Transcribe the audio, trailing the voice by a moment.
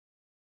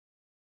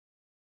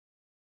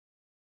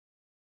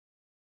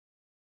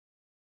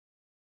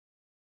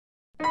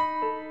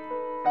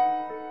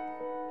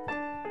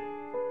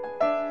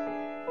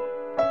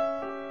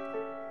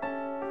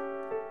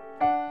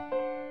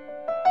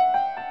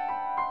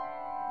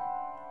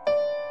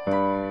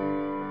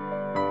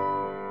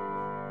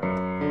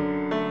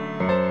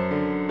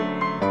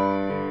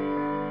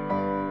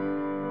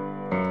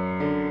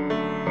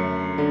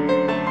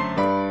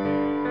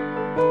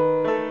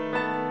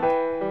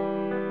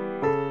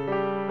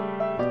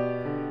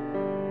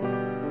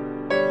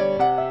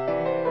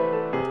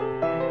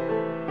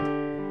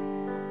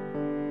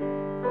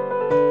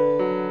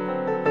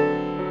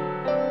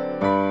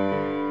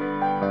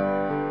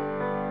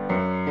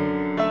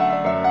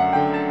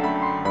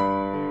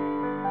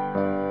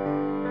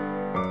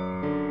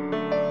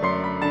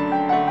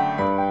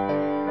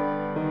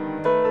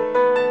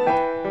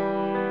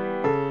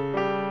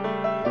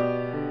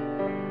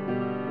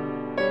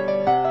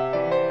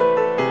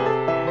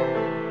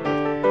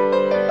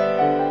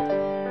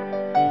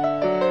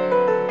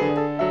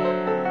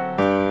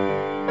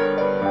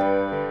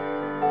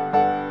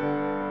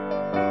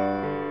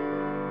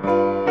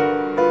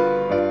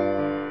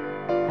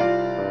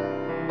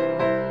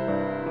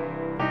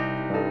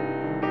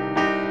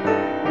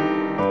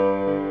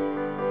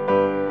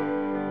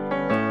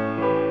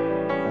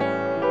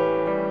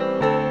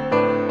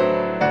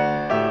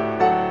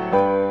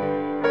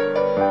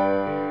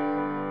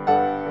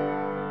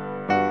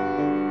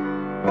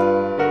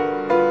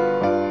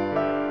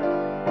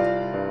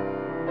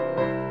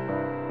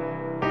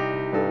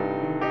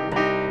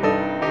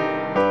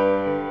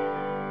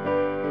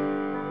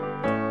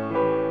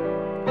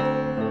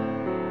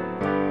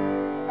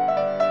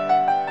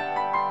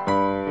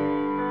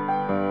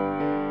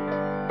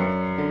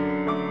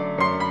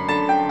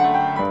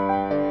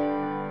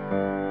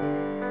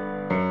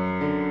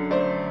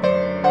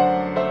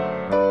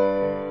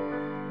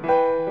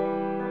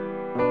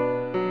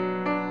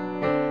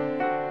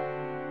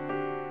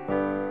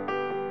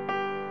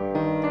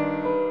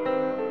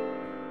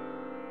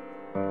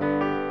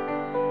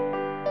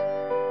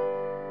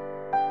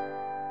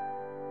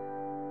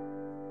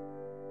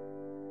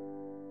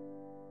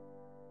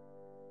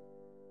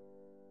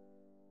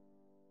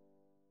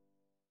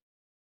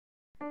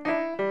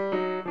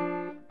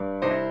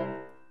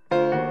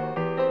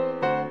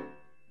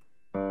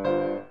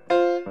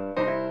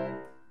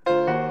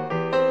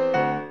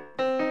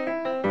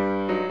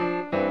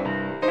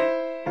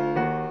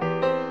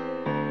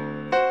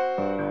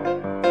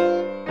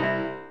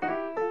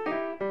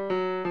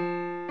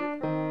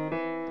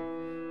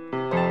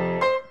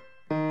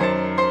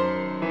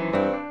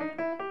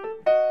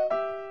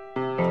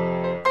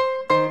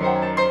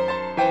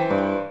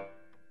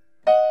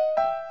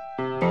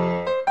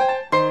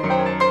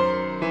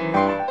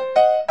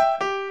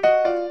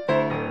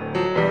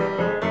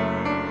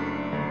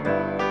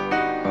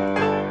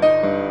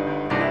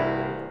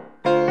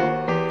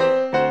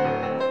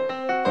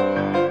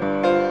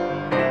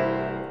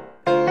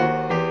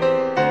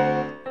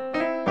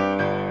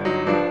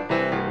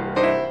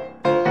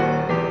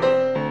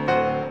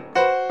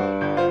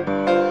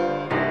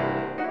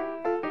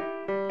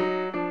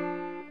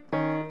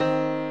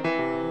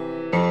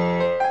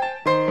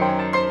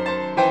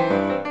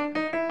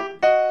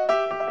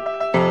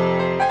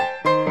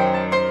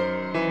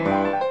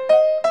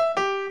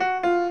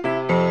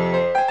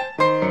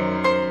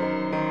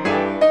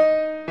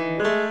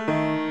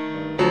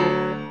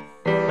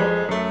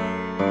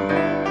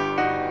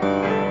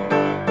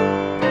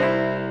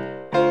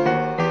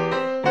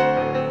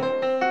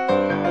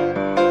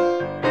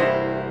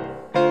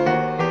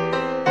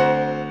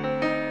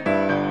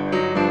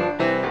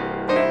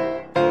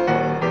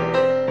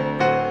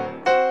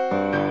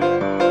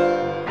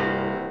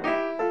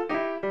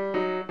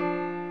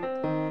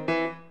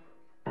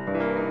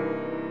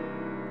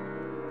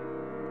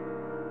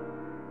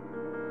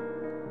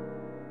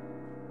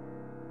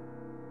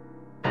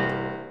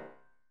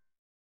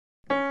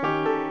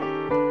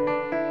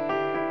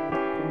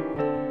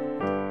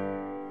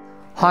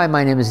Hi,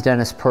 my name is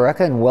Dennis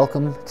Parecka and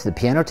welcome to the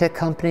Piano Tech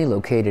Company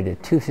located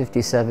at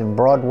 257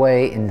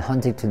 Broadway in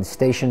Huntington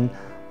Station,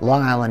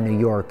 Long Island, New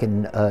York.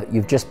 And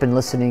you've just been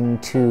listening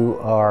to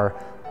our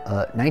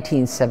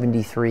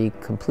 1973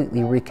 completely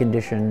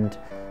reconditioned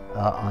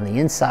on the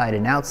inside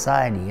and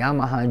outside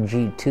Yamaha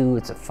G2.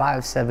 It's a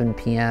 5/7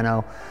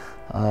 piano.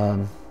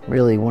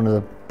 Really one of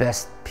the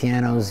best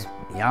pianos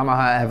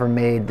Yamaha ever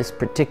made. This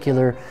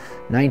particular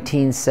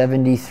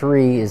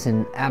 1973 is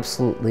in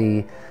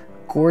absolutely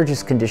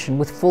gorgeous condition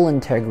with full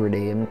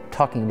integrity. I'm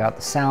talking about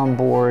the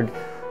soundboard,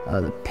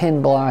 the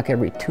pin block,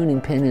 every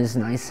tuning pin is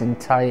nice and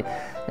tight.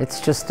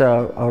 It's just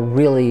a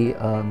really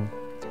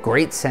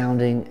great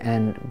sounding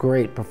and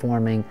great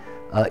performing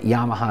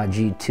Yamaha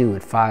G2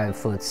 at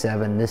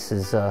 5'7". This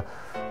is,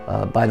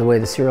 by the way,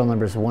 the serial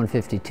number is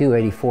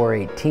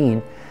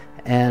 1528418,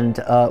 and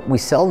we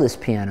sell this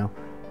piano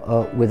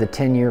with a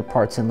 10-year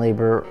parts and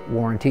labor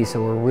warranty,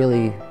 so we're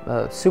really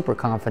super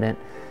confident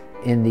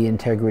in the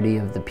integrity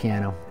of the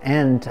piano.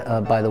 And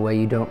by the way,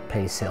 you don't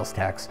pay sales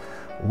tax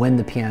when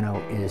the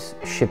piano is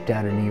shipped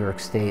out of New York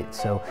State.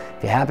 So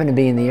if you happen to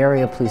be in the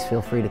area, please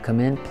feel free to come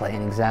in, play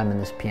and examine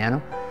this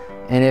piano.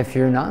 And if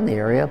you're not in the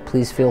area,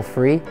 please feel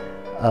free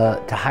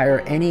to hire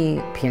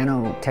any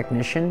piano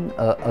technician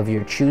of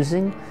your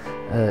choosing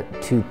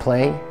to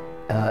play,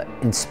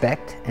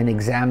 inspect, and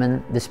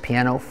examine this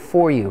piano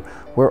for you.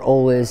 We're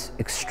always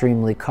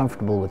extremely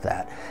comfortable with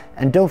that.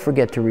 And don't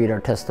forget to read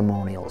our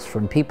testimonials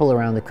from people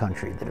around the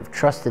country that have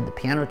trusted the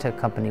Piano Tech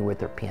Company with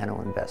their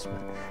piano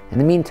investment. In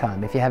the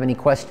meantime, if you have any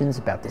questions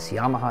about this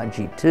Yamaha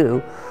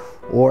G2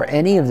 or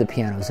any of the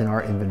pianos in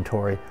our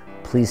inventory,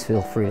 please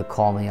feel free to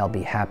call me. I'll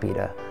be happy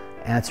to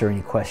answer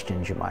any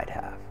questions you might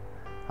have.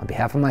 On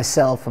behalf of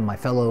myself and my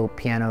fellow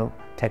piano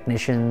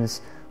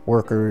technicians,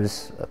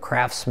 workers,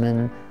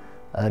 craftsmen,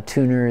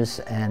 tuners,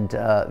 and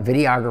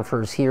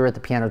videographers here at the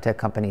Piano Tech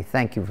Company,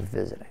 thank you for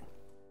visiting.